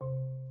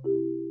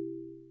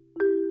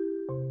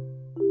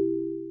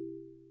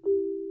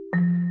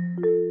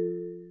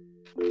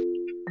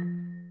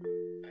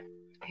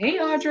Hey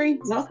Audrey,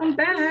 welcome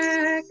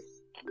back.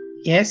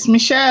 Yes,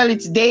 Michelle,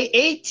 it's day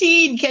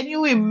 18. Can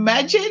you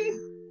imagine?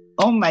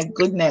 Oh my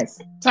goodness.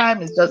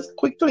 Time is just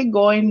quickly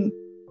going.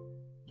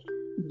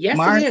 Yes,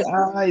 it is.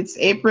 It's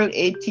April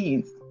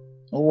 18th.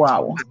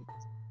 Wow.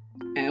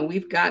 And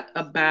we've got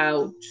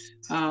about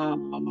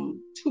 2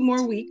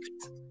 more weeks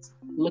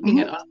looking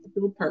at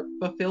Mhm.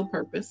 fulfilled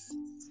purpose.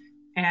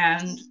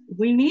 And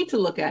we need to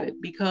look at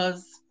it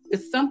because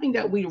it's something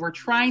that we were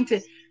trying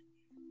to,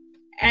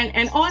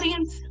 and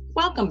audience,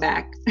 welcome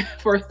back,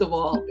 first of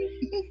all.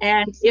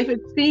 And if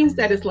it seems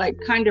that it's like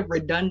kind of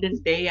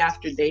redundant day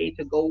after day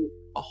to go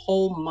a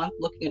whole month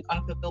looking at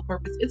unfulfilled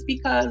purpose, it's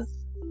because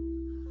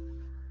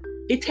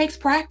it takes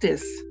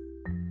practice.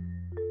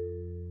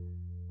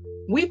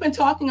 We've been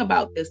talking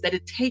about this, that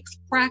it takes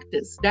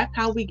practice. That's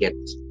how we get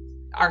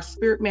our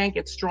spirit man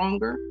gets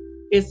stronger,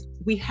 is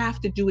we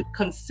have to do it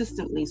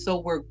consistently.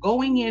 So we're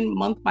going in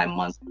month by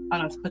month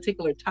on a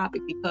particular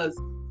topic because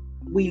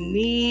we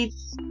need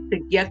to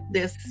get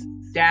this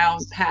down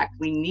packed.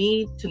 We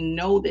need to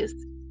know this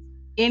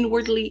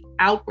inwardly,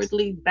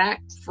 outwardly,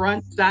 back,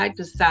 front, side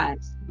to side.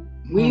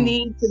 We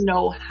need to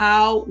know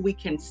how we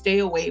can stay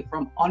away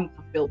from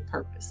unfulfilled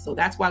purpose. So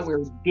that's why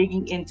we're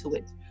digging into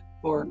it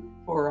for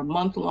a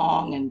month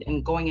long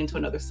and going into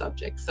another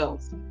subject. So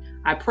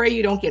I pray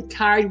you don't get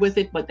tired with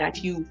it, but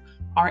that you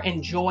are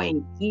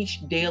enjoying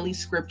each daily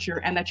scripture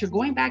and that you're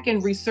going back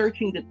and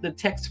researching the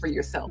text for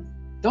yourself.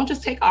 Don't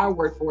just take our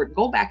word for it.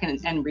 Go back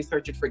and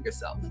research it for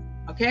yourself.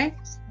 Okay?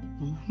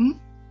 Mhm.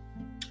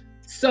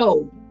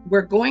 So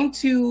we're going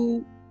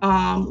to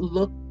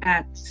look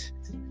at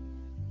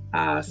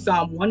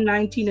Psalm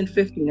 119 and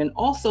 15 and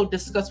also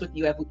discuss with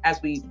you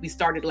as we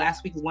started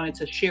last week. We wanted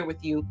to share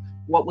with you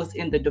what was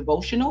in the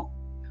devotional.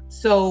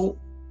 So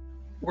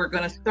we're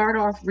going to start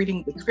off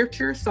reading the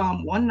scripture,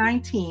 Psalm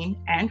 119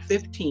 and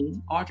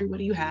 15. Audrey, what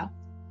do you have?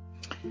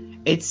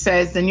 It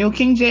says, the New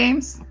King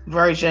James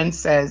Version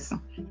says,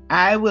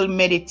 I will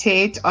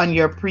meditate on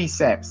your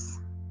precepts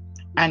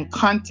and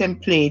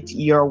contemplate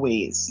your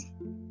ways.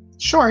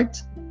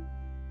 Short,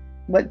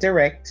 but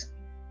direct.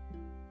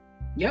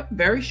 Yep,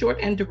 very short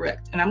and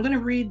direct. And I'm going to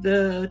read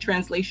the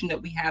translation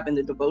that we have in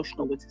the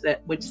devotional,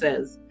 which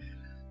says,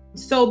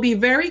 so be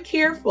very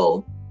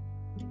careful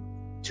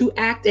to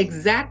act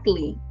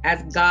exactly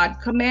as God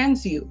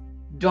commands you.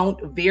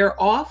 Don't veer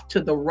off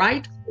to the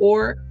right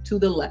or to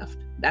the left.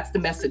 That's the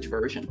Message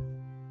version.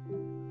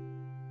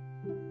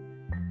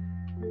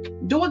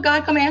 Do what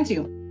God commands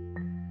you.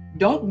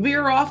 Don't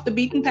veer off the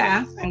beaten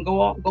path and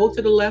go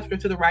to the left or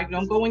to the right.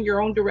 Don't go in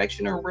your own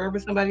direction or wherever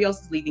somebody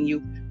else is leading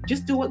you.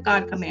 Just do what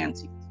God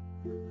commands you.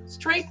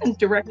 Straight and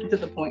direct to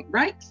the point,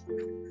 right?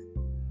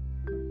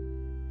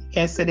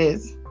 Yes, it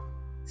is.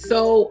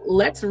 So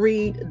let's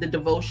read the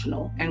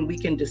devotional and we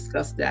can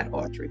discuss that,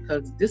 Audrey,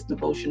 because this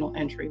devotional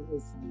entry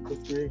was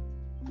good.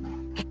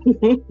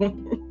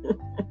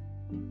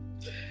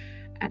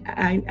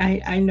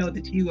 I know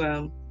that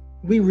you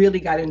we really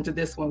got into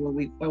this one when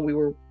we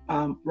were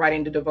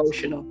writing the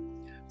devotional.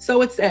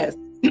 So it says,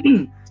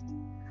 it's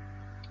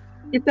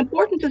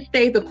important to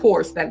stay the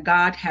course that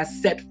God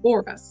has set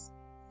for us,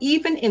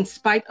 even in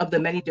spite of the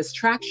many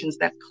distractions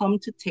that come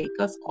to take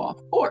us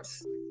off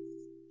course.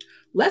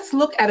 Let's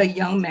look at a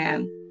young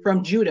man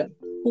from Judah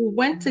who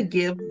went to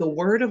give the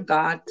word of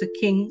God to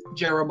King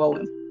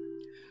Jeroboam.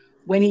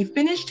 When he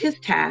finished his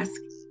task,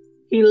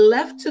 he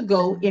left to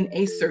go in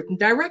a certain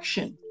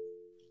direction,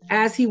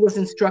 as he was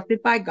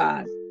instructed by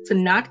God to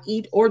not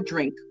eat or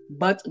drink,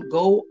 but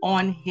go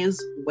on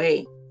his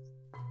way.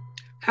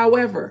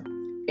 However,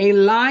 a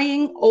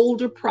lying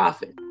older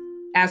prophet,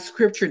 as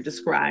scripture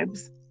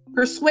describes,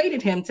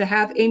 persuaded him to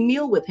have a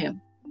meal with him.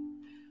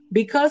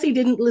 Because he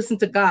didn't listen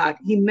to God,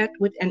 he met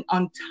with an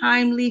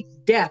untimely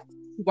death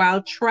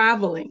while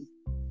traveling.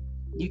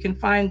 You can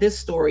find this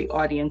story,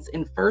 audience,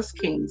 in 1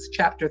 Kings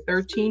chapter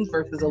 13,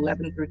 verses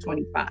 11 through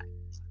 25.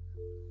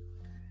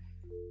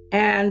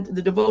 And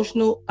the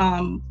devotional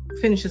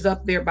finishes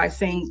up there by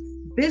saying,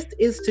 this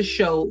is to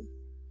show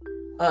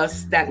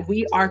us that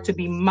we are to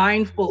be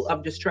mindful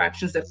of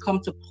distractions that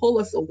come to pull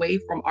us away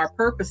from our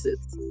purposes.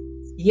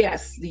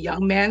 Yes, the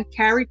young man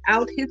carried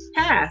out his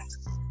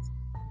task,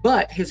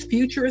 but his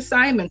future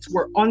assignments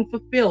were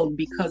unfulfilled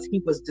because he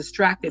was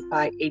distracted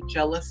by a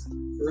jealous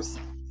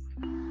person.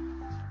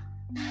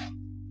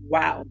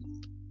 Wow.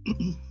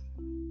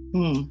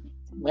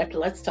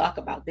 Let's talk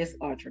about this,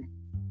 Audrey.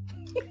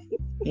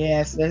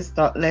 Yes, let's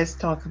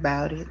talk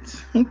about it.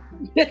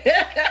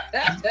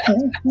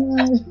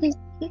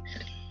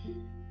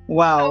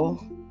 Wow.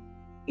 So,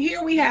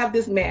 here we have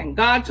this man.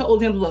 God told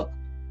him, look,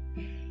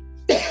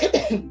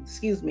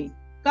 excuse me.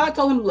 God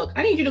told him, look,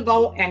 I need you to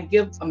go and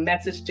give a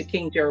message to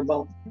King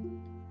Jeroboam.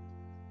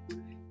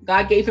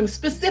 God gave him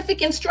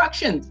specific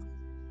instructions.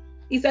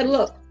 He said,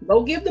 look,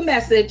 go give the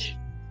message,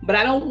 but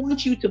I don't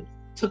want you to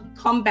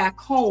come back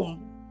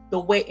home the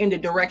way in the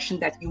direction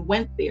that you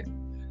went there.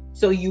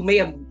 So you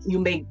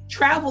may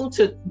travel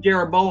to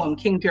Jeroboam,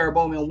 King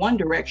Jeroboam, in one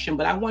direction,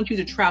 but I want you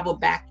to travel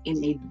back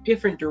in a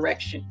different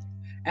direction.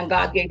 And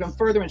God gave him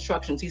further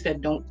instructions. He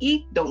said, don't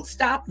eat, don't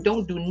stop,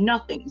 don't do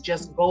nothing.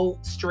 Just go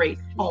straight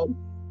home.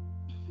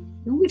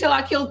 We tell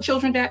our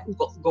children that,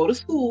 go to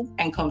school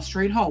and come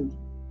straight home.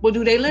 Well,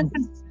 do they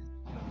listen?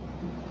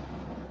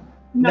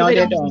 No,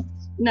 they don't.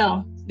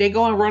 No, they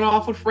go and run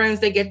off with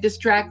friends. They get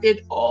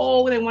distracted.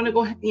 Oh, they want to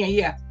go.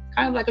 Yeah,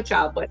 kind of like a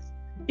child. But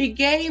he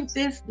gave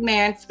this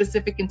man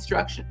specific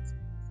instructions.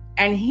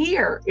 And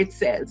here it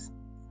says,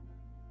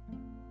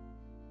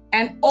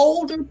 an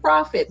older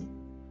prophet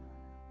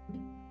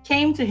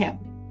came to him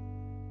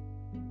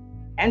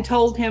and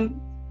told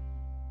him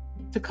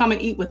to come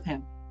and eat with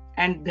him.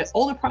 And the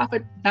older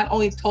prophet not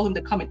only told him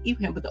to come and eat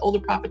with him, but the older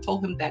prophet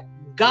told him that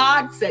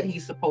God said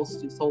he's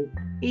supposed to. So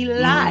he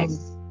lied.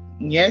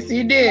 Yes,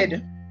 he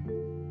did.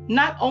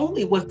 Not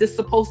only was this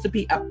supposed to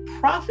be a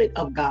prophet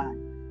of God,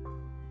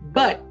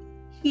 but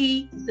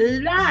he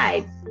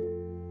lied.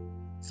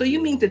 So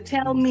you mean to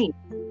tell me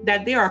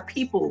that there are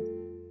people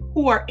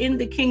who are in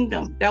the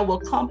kingdom that will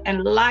come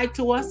and lie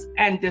to us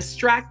and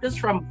distract us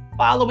from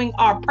following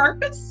our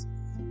purpose?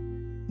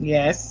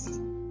 Yes.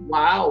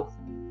 Wow.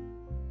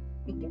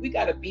 We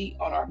got to be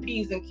on our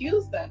P's and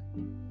Q's then.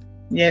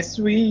 Yes,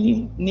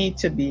 we need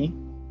to be.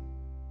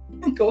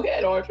 Go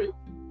ahead, Audrey.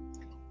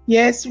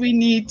 Yes, we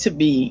need to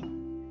be.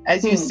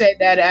 As you said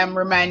that, I'm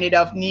reminded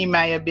of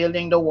Nehemiah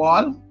building the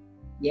wall.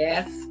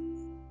 Yes.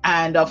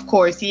 And of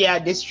course, he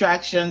had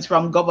distractions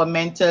from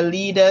governmental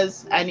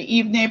leaders and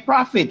even a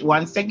prophet,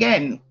 once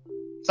again,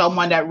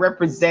 someone that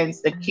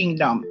represents the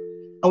kingdom.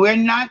 And we're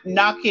not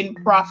knocking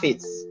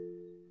prophets.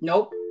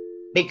 Nope.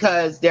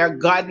 Because they're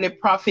godly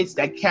prophets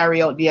that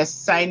carry out the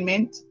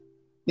assignment.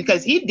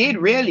 Because he did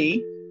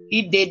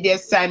the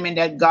assignment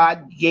that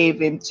God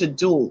gave him to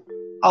do.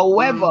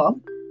 However,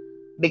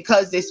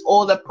 because this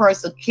older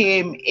person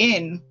came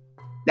in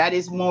that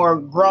is more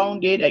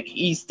grounded, like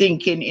he's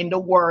thinking in the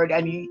word,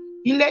 and he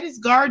let his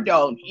guard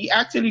down. He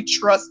actually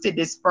trusted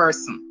this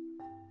person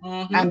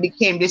and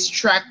became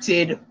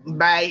distracted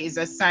by his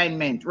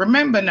assignment.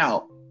 Remember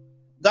now,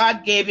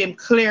 God gave him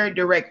clear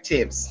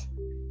directives,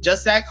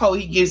 just like how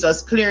he gives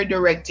us clear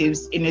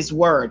directives in his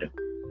word.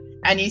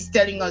 And he's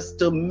telling us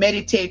to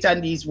meditate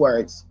on these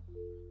words,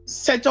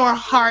 set our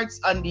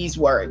hearts on these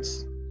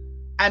words,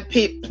 and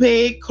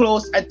pay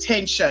close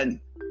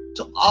attention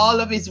to all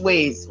of his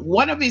ways.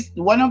 One of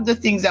the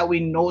things that we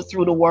know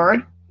through the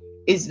word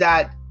is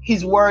that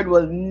his word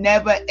will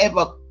never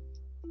ever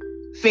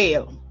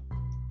fail.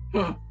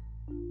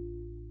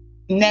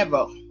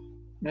 Never.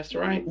 That's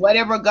right.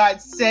 Whatever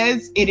God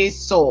says, it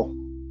is so.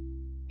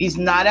 He's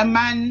not a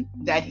man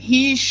that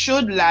he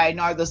should lie,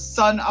 nor the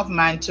son of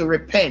man to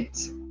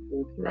repent.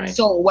 Right.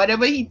 So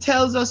whatever he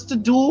tells us to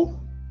do,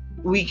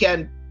 we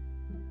can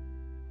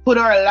put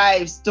our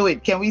lives to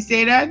it. Can we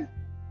say that?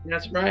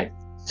 That's right.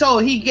 So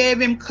he gave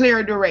him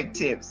clear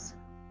directives.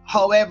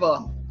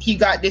 However, he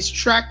got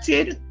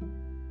distracted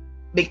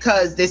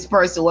because this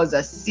person was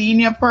a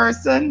senior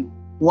person,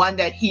 one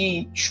that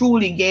he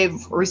truly gave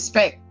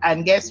respect.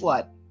 And guess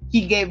what?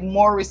 He gave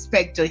more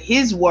respect to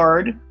his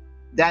word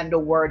than the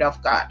word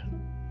of God.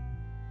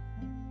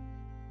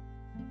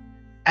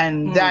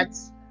 And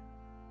that's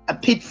a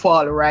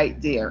pitfall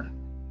right there.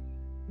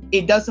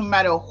 It doesn't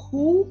matter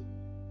who.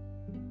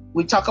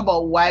 We talk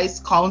about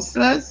wise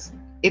counselors.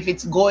 If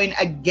it's going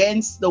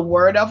against the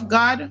word of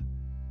God,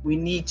 we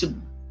need to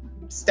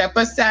step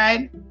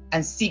aside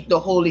and seek the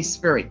Holy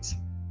Spirit.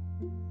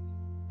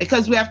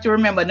 Because we have to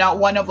remember, not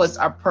one of us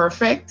are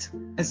perfect.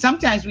 And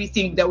sometimes we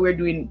think that we're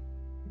doing,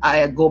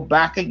 I go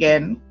back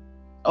again,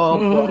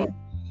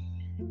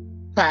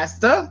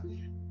 Pastor,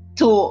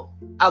 to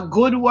a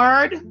good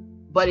word,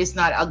 but it's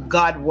not a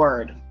God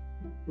word.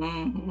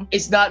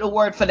 It's not a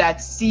word for that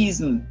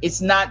season.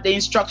 It's not the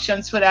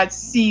instructions for that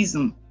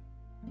season.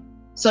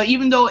 So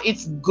even though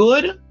it's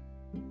good,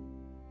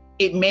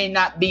 it may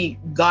not be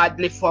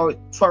godly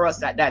for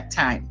us at that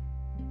time.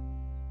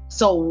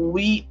 So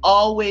we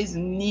always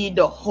need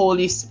the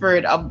Holy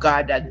Spirit of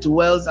God that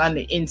dwells on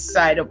the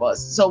inside of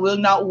us. So we'll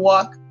not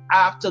walk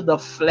after the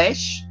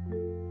flesh,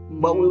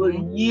 but we will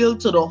yield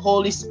to the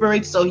Holy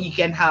Spirit so he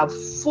can have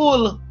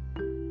full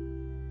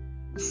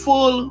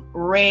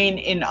reign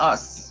in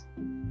us.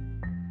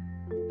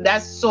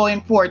 That's so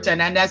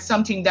important, and that's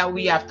something that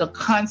we have to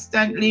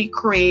constantly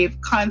crave,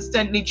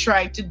 constantly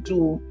try to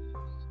do.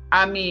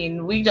 I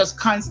mean, we just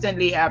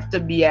constantly have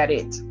to be at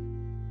it,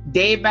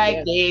 day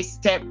by day,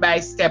 step by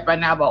step,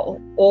 and have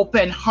an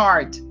open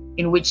heart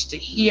in which to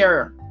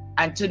hear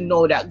and to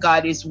know that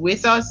God is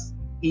with us.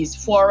 He's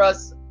for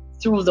us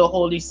through the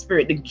Holy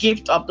Spirit, the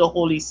gift of the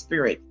Holy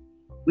Spirit.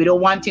 We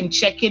don't want him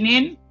checking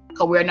in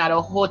because we're not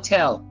a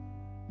hotel.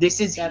 This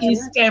is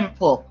his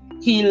temple.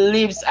 He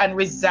lives and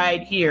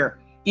resides here.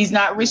 He's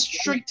not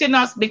restricting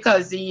us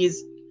because he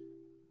is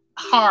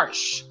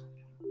harsh.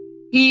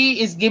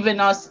 He is giving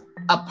us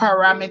a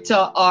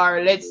parameter,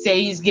 or let's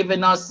say he's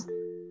giving us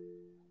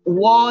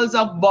walls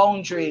of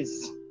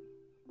boundaries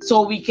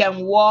so we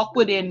can walk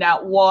within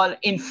that wall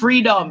in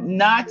freedom,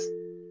 not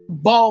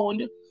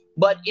bound,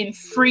 but in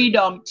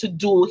freedom to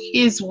do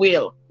his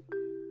will.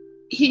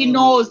 he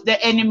knows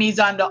the enemy's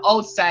on the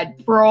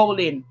outside,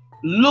 prowling,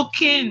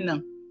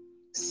 looking,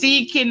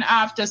 seeking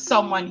after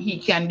someone he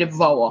can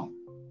devour.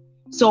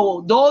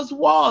 So those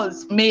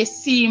walls may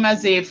seem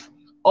as if,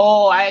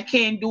 oh, I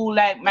can't do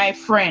like my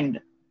friend.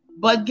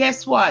 But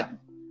guess what?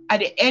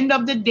 At the end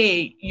of the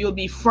day, you'll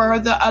be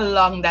further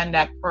along than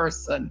that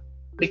person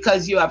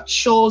because you have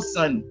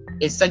chosen.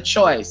 It's a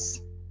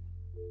choice.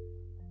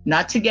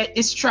 Not to get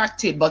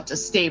distracted, but to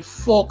stay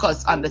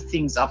focused on the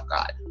things of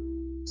God.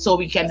 So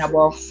we can have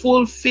our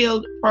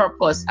fulfilled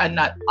purpose and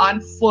not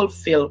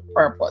unfulfilled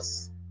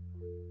purpose.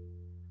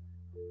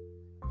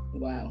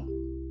 Wow.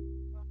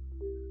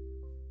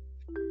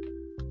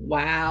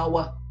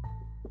 Wow.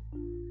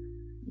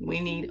 We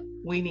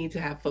need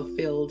to have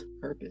fulfilled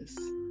purpose.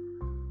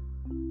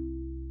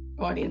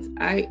 Audience,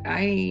 I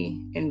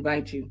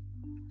invite you,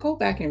 go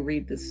back and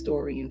read this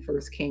story in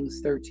 1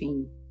 Kings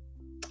 13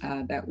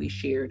 that we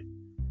shared.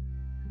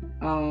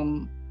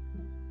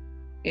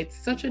 It's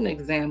such an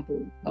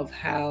example of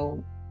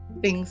how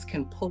things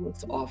can pull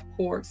us off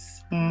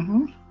course.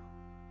 Mm-hmm.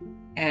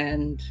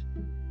 And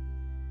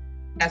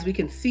as we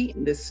can see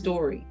in this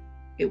story,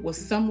 it was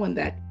someone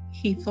that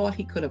he thought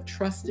he could have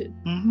trusted,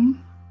 mm-hmm.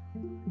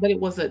 but it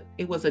was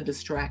a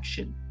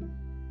distraction.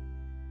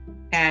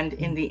 And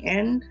in the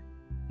end,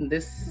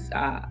 this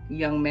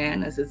young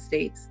man, as it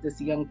states,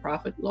 this young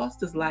prophet lost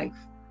his life.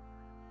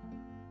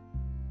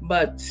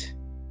 But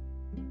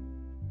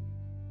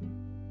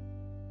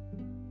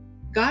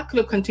God could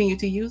have continued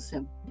to use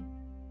him.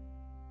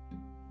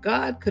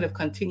 God could have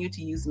continued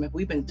to use him. If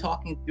we've been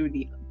talking through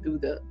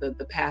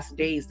the past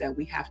days that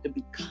we have to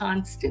be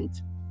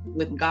constant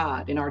with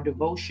God in our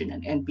devotion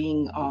and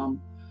being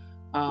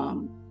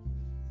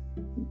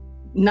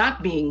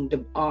not being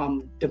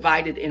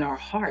divided in our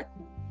heart.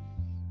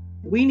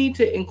 We need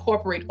to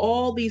incorporate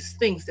all these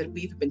things that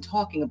we've been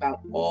talking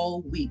about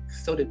all week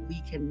so that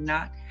we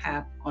cannot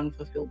have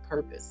unfulfilled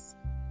purpose.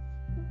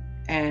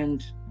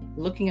 And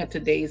looking at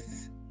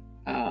today's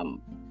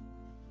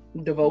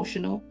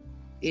devotional,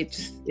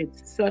 it's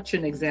such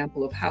an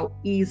example of how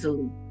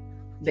easily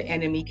the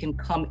enemy can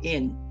come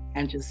in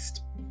and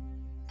just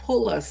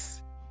pull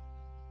us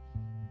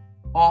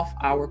off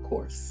our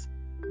course.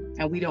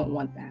 And we don't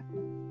want that.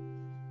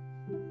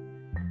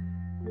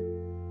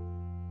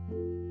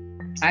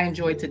 I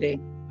enjoyed today's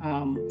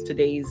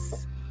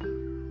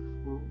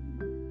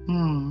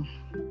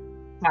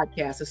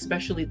podcast,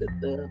 especially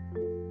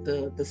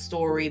the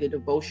story, the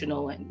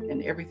devotional,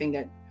 and everything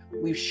that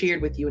we've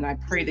shared with you. And I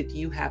pray that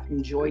you have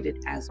enjoyed it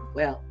as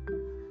well.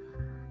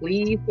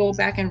 Please go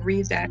back and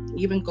read that.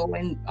 Even go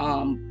and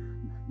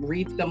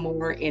read some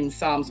more in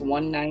Psalms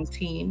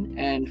 119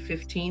 and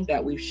 15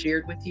 that we've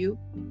shared with you.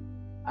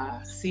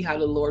 See how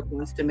the Lord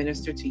wants to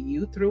minister to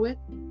you through it.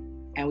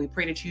 And we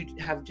pray that you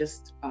have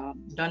just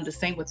done the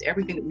same with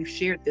everything that we've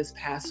shared this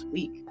past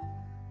week.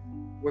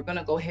 We're going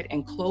to go ahead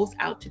and close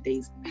out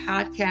today's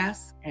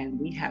podcast, and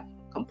we have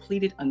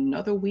completed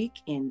another week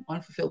in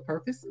Unfulfilled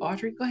Purpose.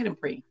 Audrey, go ahead and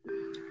pray.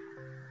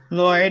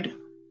 Lord,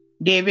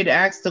 David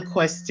asked the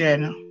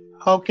question,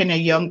 how can a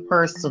young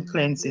person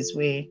cleanse his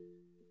way?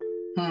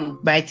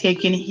 By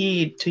taking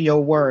heed to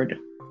your word,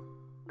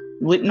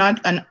 with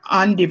not an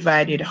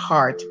undivided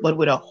heart, but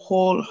with a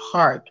whole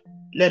heart.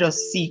 Let us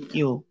seek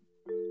you.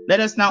 Let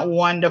us not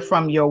wander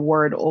from your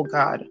word, O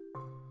God.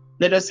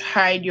 Let us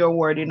hide your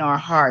word in our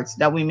hearts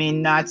that we may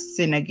not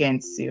sin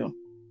against you.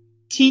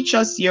 Teach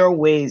us your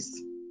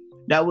ways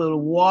that will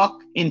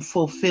walk in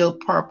fulfilled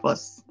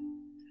purpose.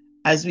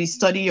 As we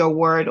study your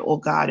word, O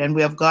God, and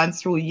we have gone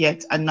through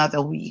yet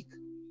another week,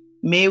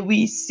 may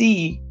we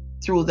see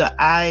through the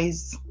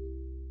eyes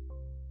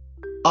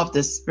of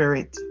the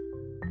Spirit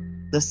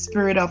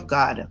of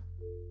God,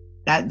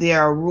 that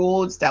there are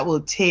roads that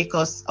will take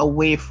us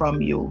away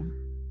from you.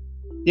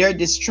 There are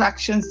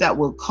distractions that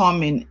will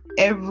come in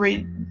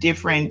every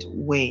different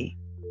way,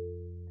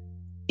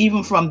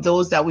 even from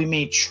those that we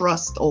may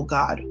trust, oh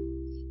God.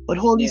 But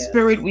Holy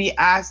Spirit, we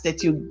ask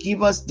that you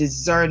give us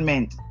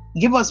discernment,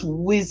 give us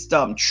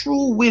wisdom,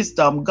 true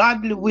wisdom,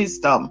 godly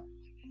wisdom,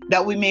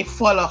 that we may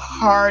follow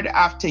hard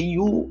after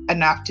you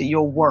and after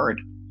your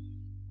word.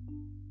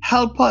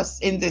 Help us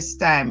in this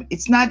time.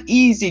 It's not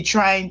easy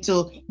trying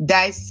to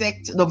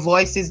dissect the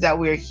voices that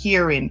we're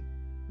hearing,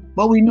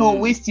 but we know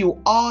with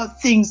you all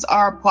things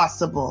are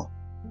possible.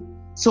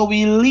 So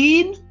we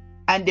lean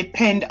and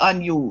depend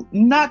on you,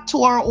 not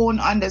to our own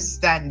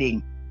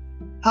understanding.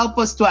 Help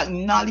us to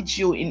acknowledge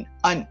you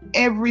on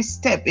every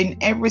step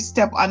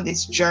on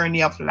this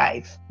journey of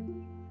life.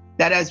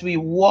 That as we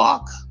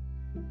walk,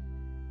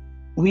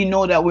 we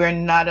know that we're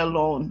not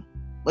alone,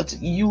 but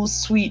you,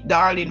 sweet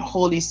darling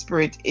Holy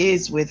Spirit,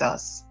 is with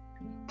us.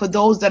 For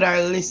those that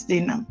are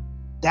listening,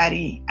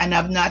 Daddy, and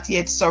have not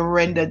yet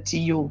surrendered to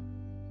you,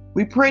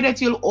 we pray that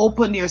you'll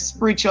open their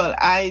spiritual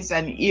eyes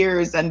and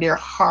ears and their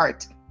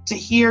heart to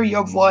hear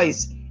your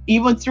voice,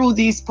 even through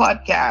these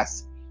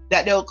podcasts,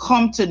 that they'll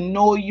come to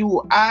know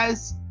you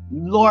as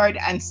Lord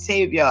and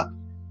Savior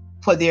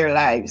for their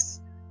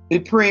lives. We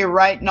pray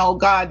right now,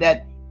 God,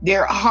 that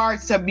their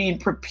hearts are being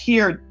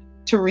prepared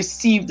to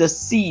receive the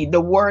seed,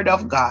 the word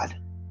of God,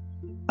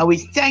 And we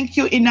thank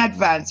you in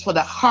advance for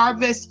the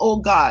harvest, oh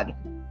God,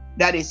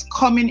 that is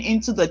coming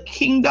into the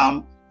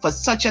kingdom for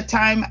such a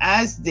time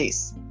as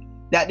this,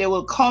 that they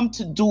will come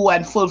to do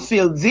and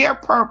fulfill their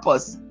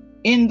purpose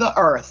in the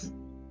earth,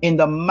 in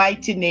the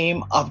mighty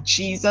name of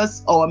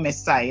Jesus, our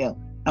Messiah.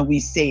 And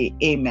we say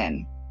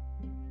amen.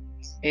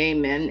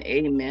 Amen,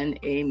 amen,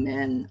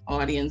 amen.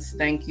 Audience,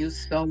 thank you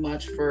so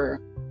much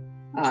for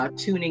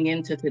tuning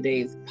into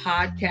today's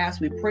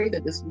podcast. We pray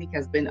that this week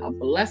has been a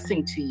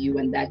blessing to you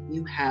and that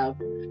you have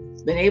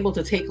been able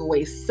to take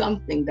away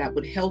something that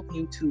would help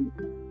you to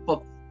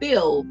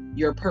fulfill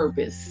your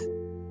purpose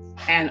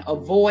and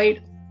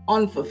avoid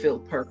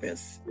unfulfilled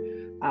purpose.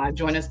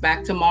 Join us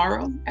back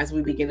tomorrow as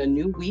we begin a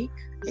new week,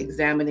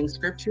 examining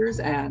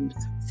scriptures and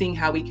seeing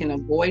how we can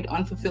avoid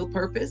unfulfilled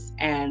purpose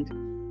and,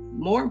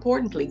 more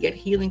importantly, get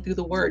healing through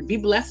the word. Be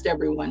blessed,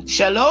 everyone.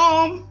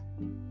 Shalom.